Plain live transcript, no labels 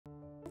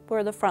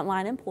We're the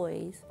frontline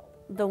employees,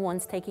 the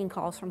ones taking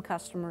calls from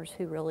customers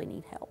who really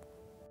need help.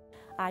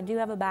 I do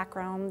have a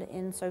background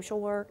in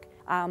social work.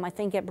 I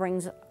think it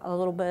brings a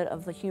little bit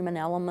of the human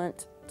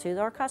element to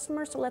our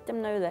customers to let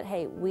them know that,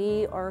 hey,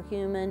 we are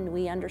human,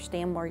 we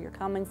understand where you're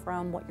coming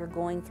from, what you're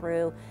going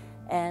through,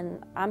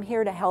 and I'm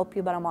here to help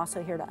you, but I'm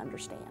also here to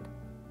understand.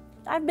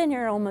 I've been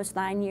here almost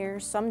 9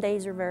 years. Some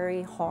days are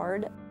very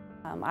hard.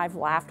 I've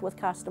laughed with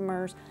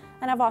customers,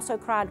 and I've also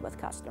cried with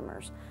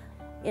customers.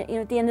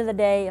 At the end of the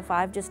day, if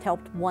I've just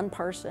helped one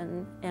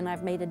person and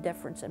I've made a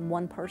difference in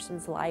one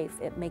person's life,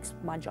 it makes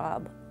my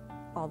job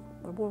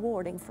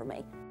rewarding for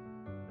me.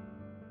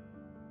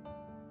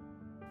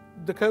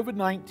 The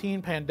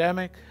COVID-19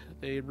 pandemic,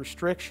 the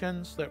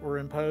restrictions that were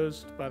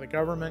imposed by the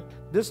government,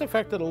 this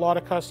affected a lot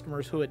of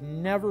customers who had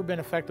never been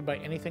affected by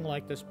anything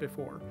like this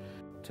before.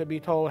 To be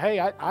told, hey,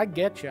 I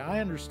get you, I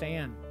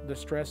understand the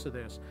stress of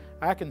this.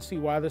 I can see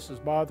why this is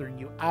bothering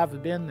you,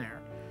 I've been there.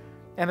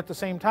 And at the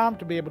same time,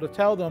 to be able to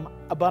tell them,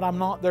 but I'm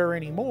not there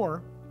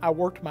anymore, I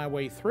worked my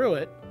way through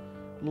it.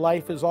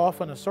 Life is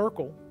often a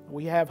circle.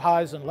 We have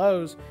highs and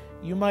lows.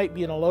 You might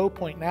be in a low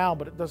point now,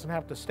 but it doesn't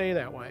have to stay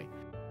that way.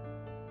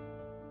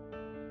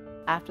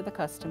 After the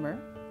customer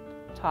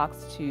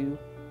talks to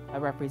a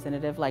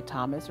representative like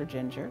Thomas or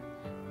Ginger,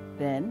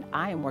 then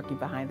I am working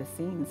behind the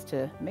scenes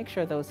to make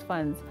sure those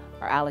funds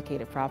are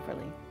allocated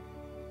properly.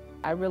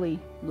 I really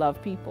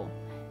love people,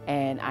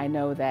 and I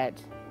know that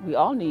we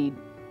all need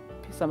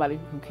somebody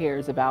who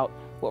cares about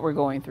what we're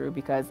going through,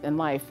 because in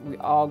life we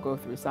all go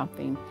through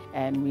something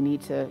and we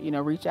need to,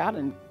 reach out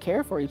and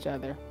care for each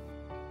other.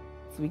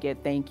 So we get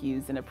thank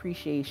yous and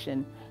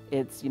appreciation.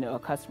 It's, a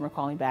customer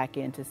calling back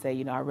in to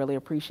say, I really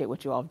appreciate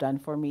what you all have done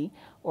for me.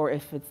 Or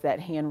if it's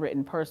that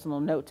handwritten personal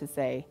note to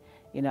say,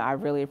 I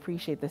really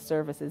appreciate the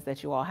services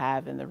that you all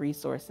have and the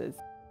resources.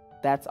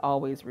 That's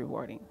always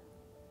rewarding.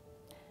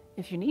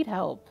 If you need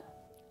help,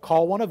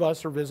 call one of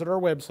us or visit our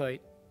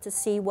website to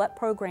see what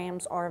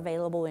programs are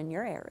available in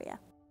your area.